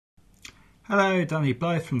Hello, Danny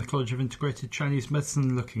BLYTH from the College of Integrated Chinese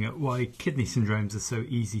Medicine, looking at why kidney syndromes are so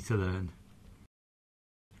easy to learn.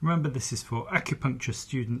 Remember, this is for acupuncture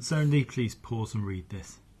students only. Please pause and read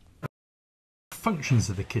this. Functions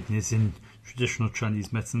of the kidneys in traditional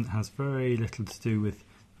Chinese medicine has very little to do with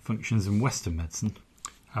functions in Western medicine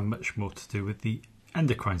and much more to do with the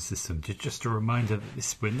endocrine system. Just a reminder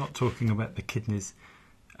that we're not talking about the kidneys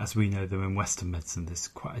as we know them in Western medicine. This is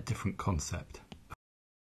quite a different concept.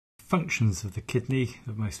 Functions of the kidney,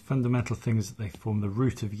 the most fundamental thing is that they form the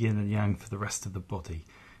root of yin and yang for the rest of the body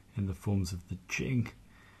in the forms of the jing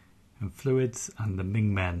and fluids and the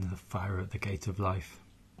ming men, the fire at the gate of life.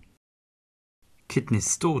 Kidneys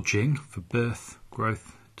store jing for birth,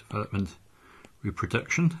 growth, development,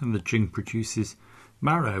 reproduction, and the jing produces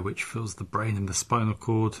marrow, which fills the brain and the spinal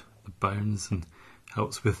cord, the bones, and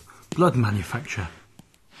helps with blood manufacture.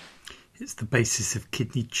 It's the basis of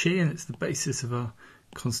kidney qi, and it's the basis of our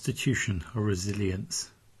constitution or resilience.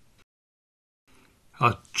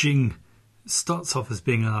 Our jing starts off as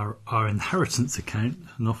being our inheritance account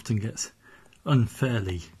and often gets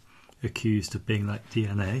unfairly accused of being like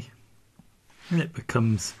DNA, and it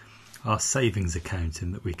becomes our savings account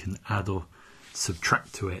in that we can add or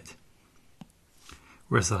subtract to it,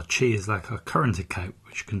 whereas our qi is like our current account,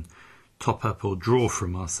 which can top up or draw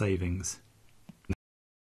from our savings. In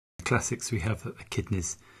the classics we have that the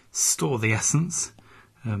kidneys store the essence.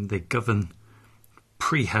 They govern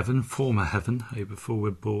pre-heaven, former heaven, before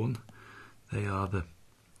we're born. They are the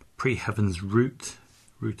pre-heaven's root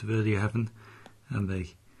of earlier heaven, and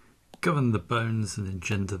they govern the bones and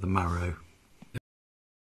engender the marrow. They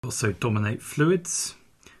also dominate fluids,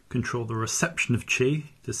 control the reception of qi,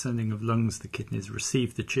 descending of lungs, the kidneys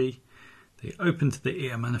receive the qi. They open to the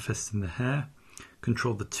ear, manifest in the hair,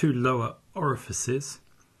 control the two lower orifices,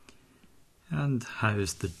 and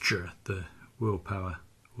house the zhi, the willpower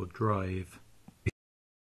or drive. We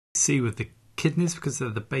see with the kidneys, because they're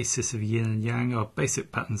the basis of yin and yang, our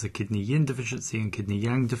basic patterns are kidney yin deficiency and kidney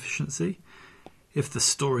yang deficiency. If the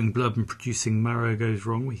storing blood and producing marrow goes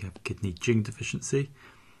wrong, we have kidney jing deficiency.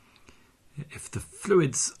 If the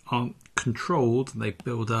fluids aren't controlled, they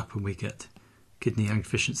build up and we get kidney yang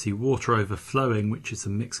deficiency, water overflowing, which is a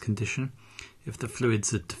mixed condition. If the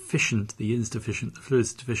fluids are deficient, the yin's deficient, the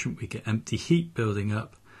fluids are deficient, we get empty heat building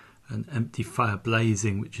up and empty fire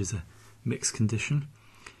blazing, which is a mixed condition.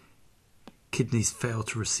 Kidneys fail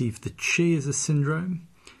to receive the qi as a syndrome,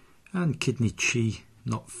 and kidney qi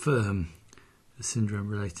not firm, a syndrome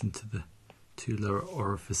relating to the two lower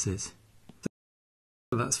orifices.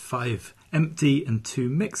 So that's 5 empty and 2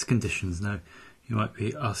 mixed conditions. Now you might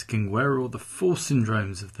be asking, where are all the 4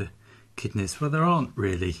 syndromes of the kidneys? Well, there aren't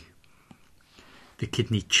really. The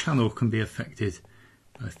kidney channel can be affected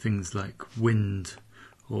by things like wind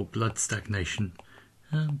or blood stagnation,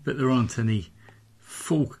 but there aren't any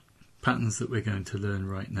full patterns that we're going to learn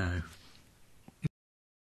right now.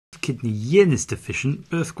 If kidney yin is deficient,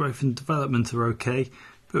 birth, growth and development are okay,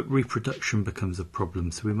 but reproduction becomes a problem,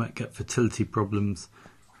 so we might get fertility problems,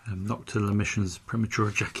 nocturnal emissions, premature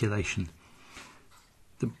ejaculation.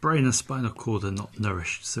 The brain and spinal cord are not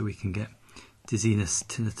nourished, so we can get dizziness,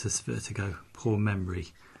 tinnitus, vertigo, poor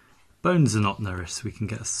memory. Bones are not nourished, so we can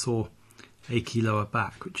get a sore, achy lower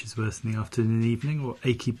back, which is worse in the afternoon and evening, or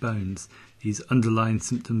achy bones. These underlying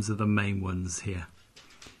symptoms are the main ones here.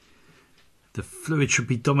 The fluid should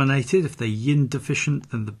be dominated. If they're yin deficient,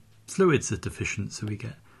 then the fluids are deficient, so we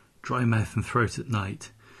get dry mouth and throat at night,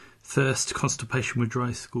 thirst, constipation with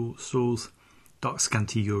dry stools, dark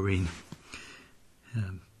scanty urine.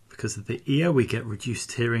 Because of the ear, we get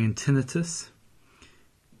reduced hearing and tinnitus.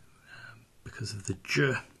 Because of the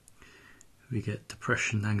zhi, we get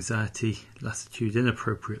depression, anxiety, lassitude,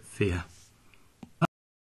 inappropriate fear.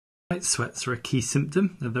 Night sweats are a key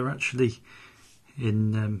symptom. They're actually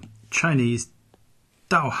in Chinese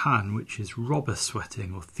Dao Han, which is robber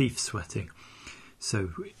sweating or thief sweating. So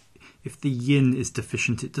if the yin is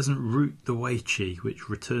deficient, it doesn't root the wei qi, which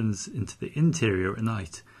returns into the interior at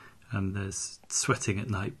night. And there's sweating at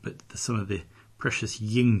night, but some of the precious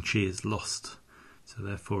yin qi is lost. So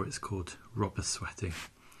therefore it's called robber sweating.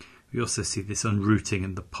 We also see this unrooting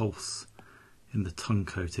in the pulse, in the tongue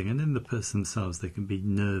coating, and in the person themselves. They can be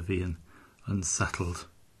nervy and unsettled.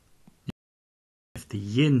 If the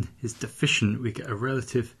yin is deficient, we get a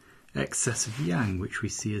relative excess of yang, which we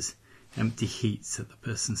see as empty heat. So the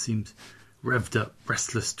person seems revved up,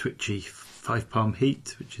 restless, twitchy, 5-palm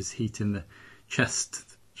heat, which is heat in the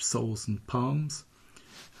chest, soles and palms.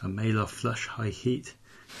 A malar flush, high heat,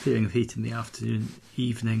 feeling of heat in the afternoon,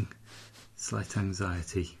 evening, slight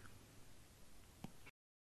anxiety.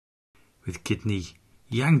 With kidney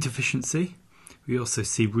yang deficiency, We also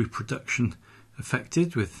see reproduction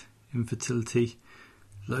affected with infertility,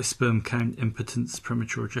 low sperm count, impotence,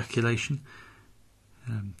 premature ejaculation.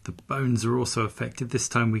 The bones are also affected. This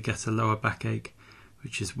time we get a lower backache,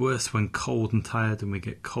 which is worse when cold and tired, and we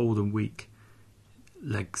get cold and weak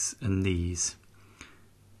legs and knees.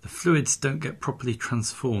 The fluids don't get properly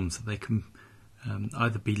transformed, so they can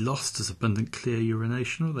either be lost as abundant clear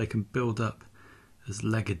urination, or they can build up as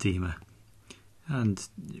leg edema and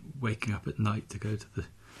waking up at night to go to the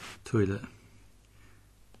toilet.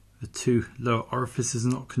 The two lower orifices are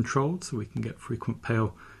not controlled, so we can get frequent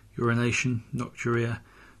pale urination, nocturia,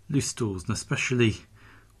 loose stools, and especially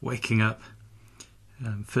waking up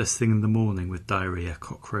first thing in the morning with diarrhoea,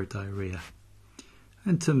 cockcrow diarrhoea.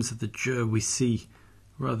 In terms of the jur, we see,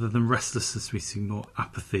 rather than restlessness, we see more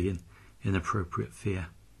apathy and inappropriate fear.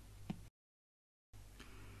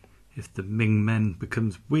 If the Ming men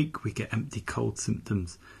becomes weak, we get empty cold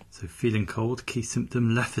symptoms. So feeling cold, key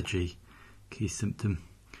symptom, lethargy, key symptom,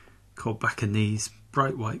 cold back and knees,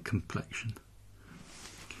 bright white complexion.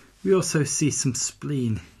 We also see some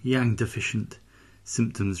spleen, yang deficient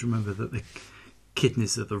symptoms. Remember that the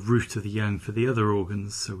kidneys are the root of the yang for the other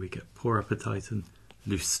organs, so we get poor appetite and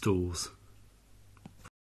loose stools.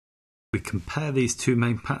 We compare these two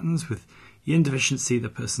main patterns with yin deficiency, the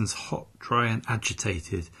person's hot, dry and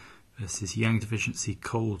agitated, versus yang deficiency,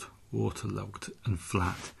 cold, waterlogged and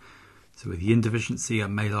flat. So with yin deficiency, a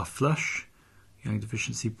malar flush, yang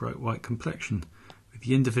deficiency, bright white complexion. With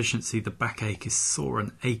yin deficiency, the backache is sore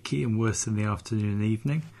and achy and worse in the afternoon and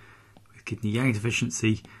evening. With kidney yang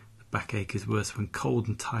deficiency, the backache is worse when cold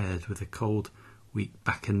and tired, with a cold, weak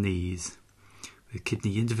back and knees. With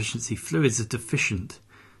kidney yin deficiency, fluids are deficient,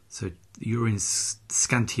 so the urine's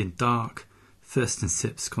scanty and dark, thirst and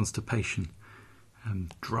sips, constipation,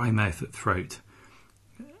 dry mouth and throat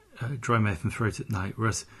at night.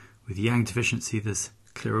 Whereas with yang deficiency, there's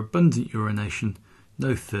clear abundant urination,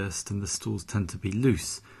 no thirst, and the stools tend to be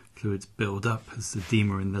loose. Fluids build up as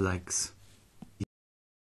edema in the legs.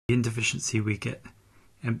 In deficiency, we get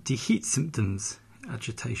empty heat symptoms,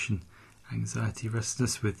 agitation, anxiety,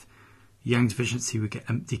 restlessness. With yang deficiency, we get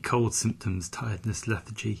empty cold symptoms, tiredness,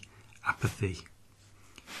 lethargy, apathy.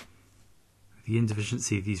 With yin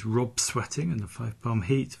deficiency, these rob sweating and the 5-palm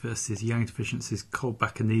heat, versus yang deficiency's cold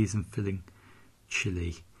back and knees and feeling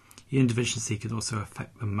chilly. Yin deficiency can also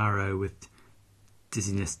affect the marrow with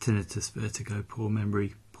dizziness, tinnitus, vertigo, poor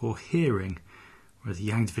memory, poor hearing, whereas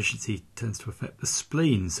yang deficiency tends to affect the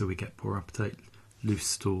spleen, so we get poor appetite, loose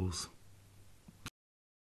stools.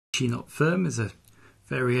 Qi not firm is a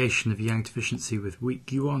variation of yang deficiency with weak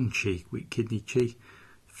yuan qi, weak kidney qi.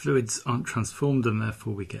 Fluids aren't transformed and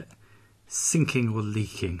therefore we get sinking or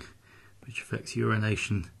leaking, which affects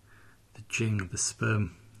urination, the jing, the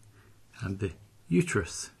sperm and the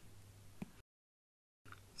uterus.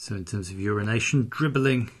 So in terms of urination,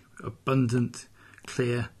 dribbling, abundant,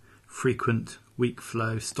 clear, frequent, weak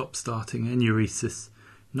flow, stop-starting, enuresis,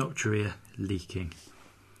 nocturia, leaking.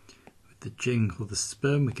 With the jing or the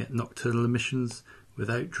sperm, we get nocturnal emissions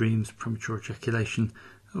without dreams, premature ejaculation,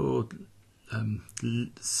 or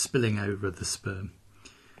spilling over the sperm.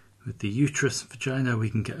 With the uterus and vagina, we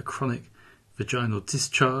can get a chronic vaginal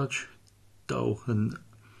discharge, dull and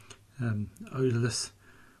odorless,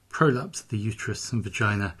 prolapse of the uterus and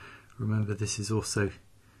vagina. Remember, this is also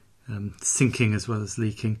sinking as well as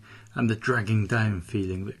leaking, and the dragging down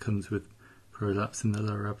feeling that comes with prolapse in the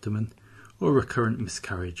lower abdomen, or recurrent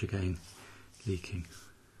miscarriage, again leaking.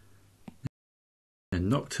 And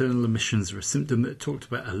nocturnal emissions are a symptom that talked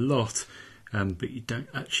about a lot, but you don't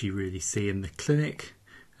actually really see in the clinic,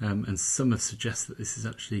 and some have suggested that this is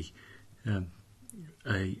actually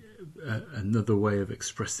another way of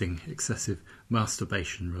expressing excessive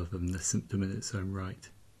masturbation rather than the symptom in its own right.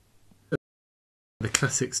 The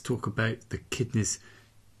classics talk about the kidneys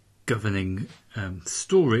governing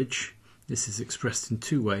storage. This is expressed in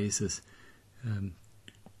two ways, as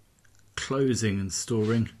closing and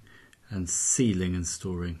storing, and sealing and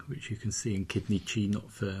storing, which you can see in kidney qi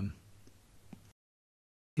not firm.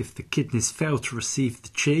 If the kidneys fail to receive the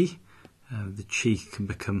qi can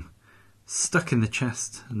become stuck in the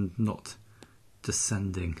chest and not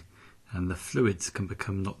descending, and the fluids can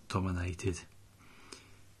become not dominated.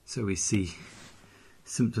 So we see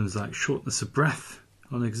symptoms like shortness of breath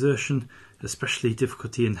on exertion, especially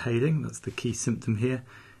difficulty inhaling, that's the key symptom here,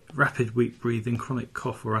 rapid weak breathing, chronic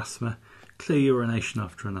cough or asthma, clear urination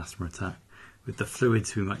after an asthma attack. With the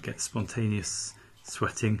fluids, we might get spontaneous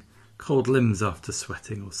sweating, cold limbs after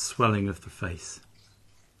sweating, or swelling of the face.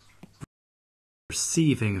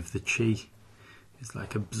 Receiving of the qi is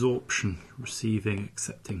like absorption, receiving,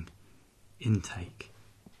 accepting, intake.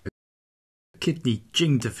 kidney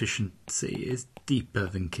Jing deficiency is deeper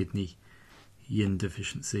than kidney Yin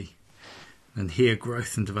deficiency, and here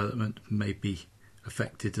growth and development may be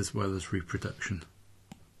affected as well as reproduction.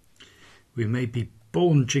 We may be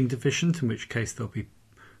born Jing deficient, in which case there'll be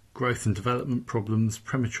growth and development problems,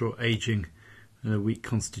 premature aging and a weak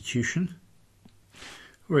constitution,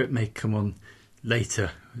 or it may come on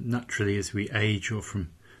later naturally as we age or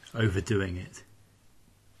from overdoing it.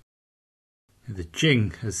 The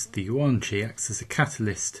Jing, as the Yuan Qi, acts as a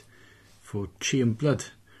catalyst for Qi and blood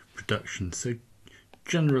production, so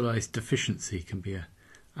generalised deficiency can be an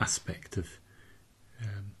aspect of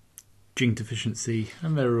Jing deficiency,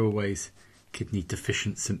 and there are always kidney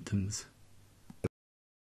deficient symptoms.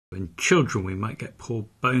 In children we might get poor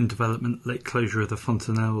bone development, late closure of the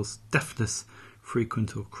fontanelles, deafness,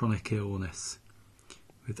 frequent or chronic illness.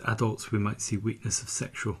 With adults we might see weakness of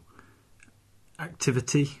sexual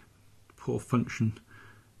activity, poor function,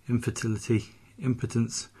 infertility,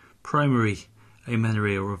 impotence, primary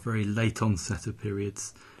amenorrhea or a very late onset of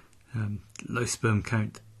periods, low sperm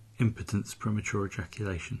count, impotence, premature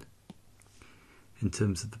ejaculation. In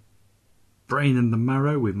terms of the brain and the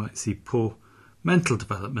marrow, we might see poor mental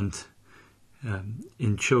development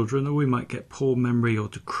in children, or we might get poor memory or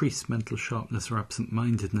decreased mental sharpness or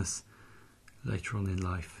absent-mindedness later on in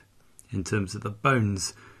life. In terms of the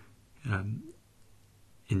bones,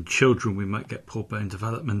 in children we might get poor bone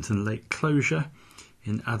development and late closure.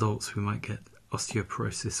 In adults we might get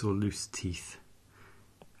osteoporosis or loose teeth.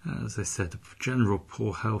 As I said, general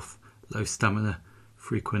poor health, low stamina,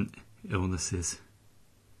 frequent illnesses.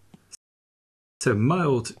 So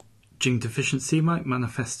mild Jing deficiency might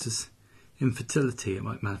manifest as infertility, it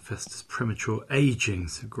might manifest as premature aging,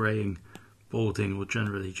 so greying, balding or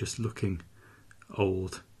generally just looking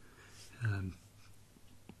old.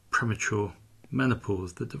 Premature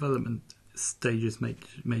menopause, the development stages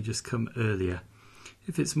may just come earlier.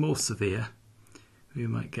 If it's more severe, we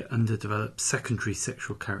might get underdeveloped secondary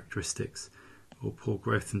sexual characteristics or poor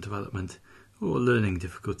growth and development or learning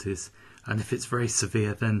difficulties, and if it's very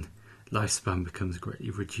severe then lifespan becomes greatly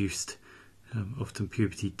reduced. Often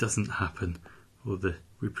puberty doesn't happen or the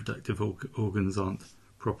reproductive organs aren't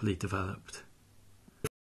properly developed.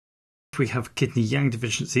 If we have kidney Yang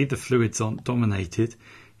deficiency, the fluids aren't dominated.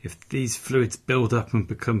 If these fluids build up and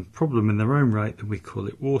become a problem in their own right, then we call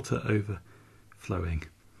it water overflowing.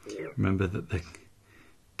 Remember that the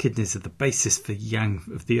kidneys are the basis for Yang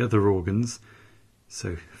of the other organs,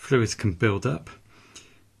 so fluids can build up.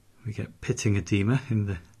 We get pitting edema in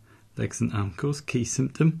the legs and ankles, key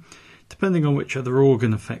symptom. Depending on which other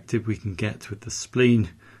organ affected, we can get with the spleen,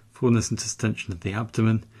 fullness and distension of the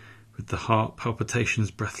abdomen, with the heart,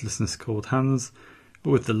 palpitations, breathlessness, cold hands,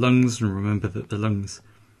 or with the lungs. And remember that the lung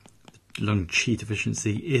Qi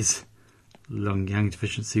deficiency is lung Yang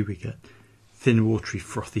deficiency. We get thin, watery,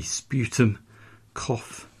 frothy sputum,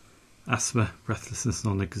 cough, asthma, breathlessness,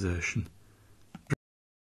 non-exertion.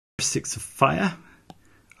 Characteristics of fire: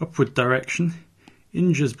 upward direction,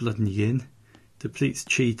 injures blood and yin, depletes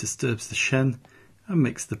qi, disturbs the shen, and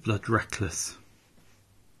makes the blood reckless.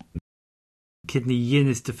 Kidney yin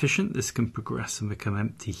is deficient. This can progress and become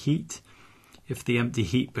empty heat. If the empty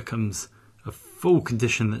heat becomes a full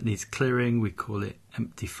condition that needs clearing, we call it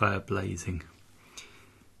empty fire blazing.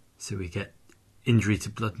 So we get injury to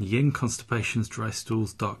blood and yin, constipations, dry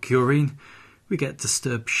stools, dark urine. We get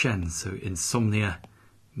disturbed shen, so insomnia,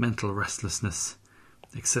 mental restlessness,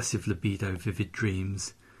 excessive libido, vivid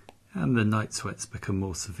dreams, and the night sweats become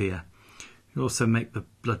more severe. We also make the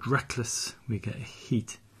blood reckless. We get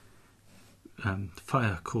heat,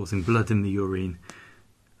 fire causing blood in the urine.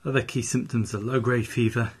 Other key symptoms are low-grade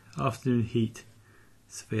fever, afternoon heat,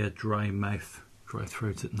 severe dry mouth, dry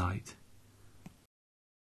throat at night.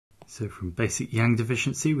 So from basic Yang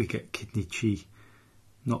deficiency we get kidney Qi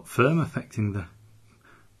not firm, affecting the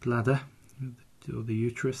bladder or the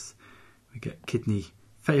uterus. We get kidney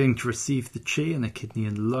failing to receive the Qi and a kidney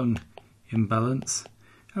and lung imbalance.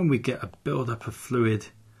 And we get a build-up of fluid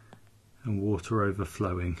and water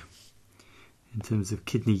overflowing. In terms of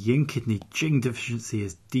kidney Yin, kidney Jing deficiency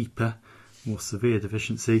is deeper, more severe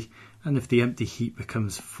deficiency, and if the empty heat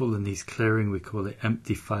becomes full and needs clearing, we call it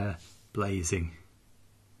empty fire blazing.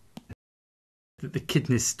 The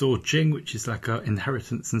kidneys store Jing, which is like our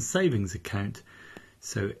inheritance and savings account.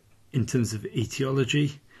 So in terms of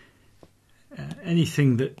etiology,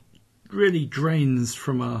 anything that really drains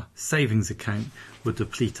from our savings account will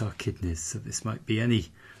deplete our kidneys. So this might be any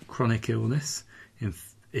chronic illness.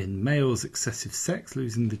 In males, excessive sex,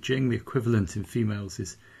 losing the Jing. The equivalent in females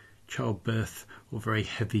is childbirth or very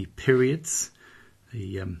heavy periods.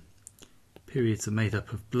 The periods are made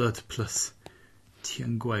up of blood plus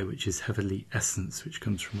Tiangui, which is heavenly essence, which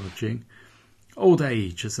comes from our Jing. Old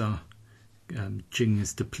age, as our Jing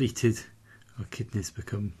is depleted, our kidneys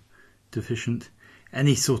become deficient.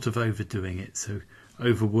 Any sort of overdoing it, so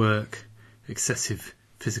overwork, excessive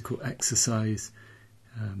physical exercise,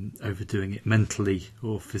 overdoing it mentally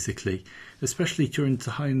or physically, especially during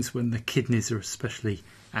times when the kidneys are especially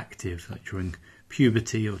active, like during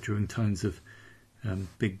puberty or during times of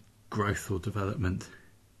big growth or development.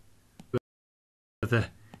 Other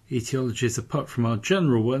etiologies apart from our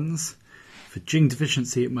general ones, for Jing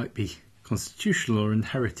deficiency it might be constitutional or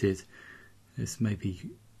inherited. This may be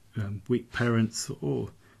weak parents or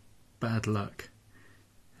bad luck.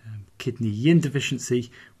 Kidney yin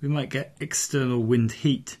deficiency, we might get external wind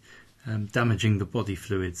heat damaging the body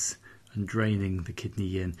fluids and draining the kidney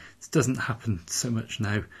yin. This doesn't happen so much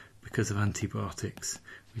now because of antibiotics.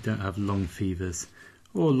 We don't have long fevers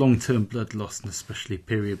or long-term blood loss, and especially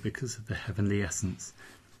period, because of the heavenly essence.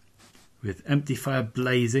 With empty fire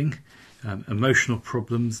blazing, emotional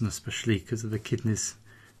problems, and especially because of the kidneys,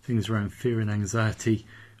 things around fear and anxiety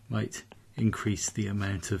might increase the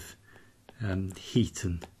amount of heat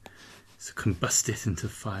and so combust it into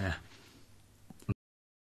fire. On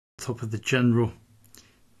top of the general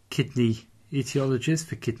kidney etiologies,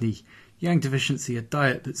 for kidney yang deficiency, a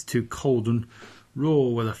diet that's too cold and raw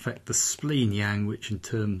will affect the spleen yang, which in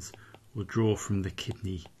turns will draw from the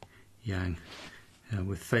kidney yang.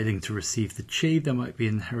 With failing to receive the qi, there might be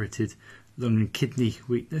inherited lung and kidney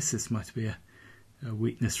weakness. This might be a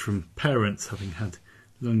weakness from parents having had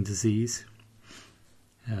lung disease.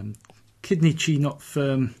 Kidney qi not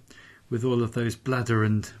firm with all of those bladder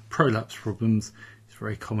and prolapse problems is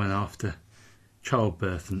very common after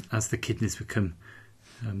childbirth, and as the kidneys become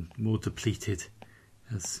more depleted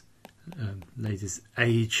as ladies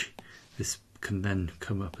age, this can then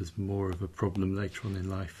come up as more of a problem later on in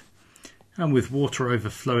life. And with water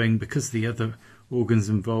overflowing, because the other organs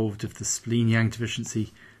involved, of the spleen yang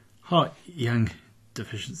deficiency, heart yang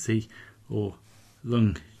deficiency, or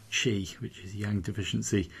lung qi, which is yang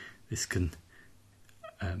deficiency, this can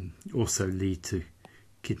also lead to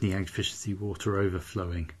kidney yang deficiency, water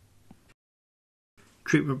overflowing.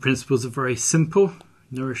 Treatment principles are very simple.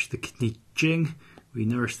 Nourish the kidney jing, we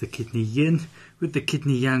nourish the kidney yin. With the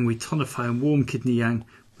kidney yang, we tonify and warm kidney yang,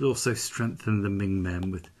 but also strengthen the ming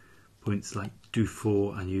men with points like du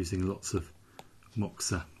fo and using lots of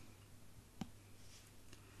moxa.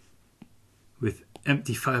 With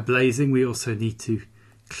empty fire blazing, we also need to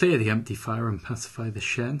clear the empty fire and pacify the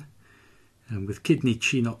shen. And with kidney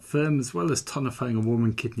qi not firm, as well as tonifying and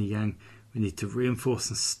warming kidney yang, we need to reinforce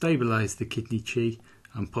and stabilise the kidney qi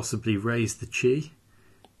and possibly raise the qi.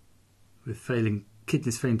 With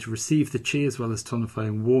kidneys failing to receive the qi, as well as tonifying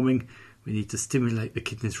and warming, we need to stimulate the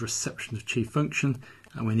kidney's reception of qi function,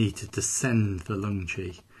 and we need to descend the lung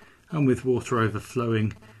qi. And with water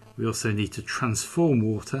overflowing, we also need to transform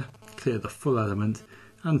water, clear the full element,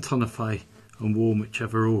 and tonify and warm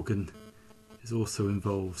whichever organ is also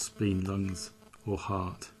involved, spleen, lungs or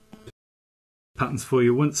heart. Patterns for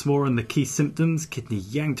you once more on the key symptoms: kidney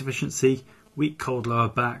yang deficiency, weak cold lower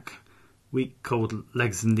back, weak cold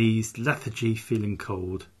legs and knees, lethargy, feeling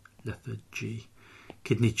cold, lethargy.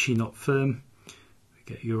 Kidney qi not firm,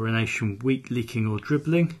 we get urination weak, leaking or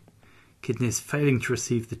dribbling. Kidneys failing to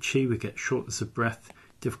receive the qi, we get shortness of breath,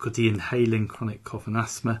 difficulty inhaling, chronic cough and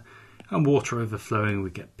asthma. And water overflowing, we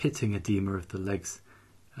get pitting, edema of the legs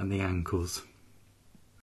and the ankles.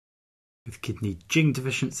 With kidney jing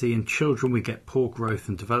deficiency in children, we get poor growth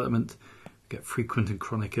and development, we get frequent and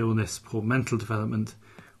chronic illness, poor mental development.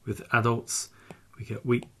 With adults, we get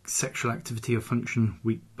weak sexual activity or function,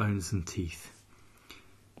 weak bones and teeth.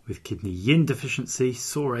 With kidney yin deficiency,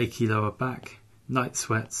 sore achy lower back, night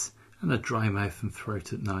sweats and a dry mouth and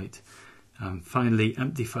throat at night. And finally,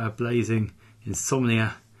 empty fire blazing,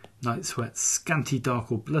 insomnia, night sweats, scanty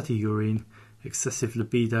dark or bloody urine, excessive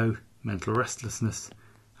libido, mental restlessness,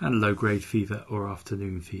 and low-grade fever or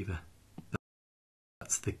afternoon fever.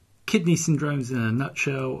 That's the kidney syndromes in a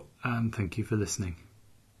nutshell, and thank you for listening.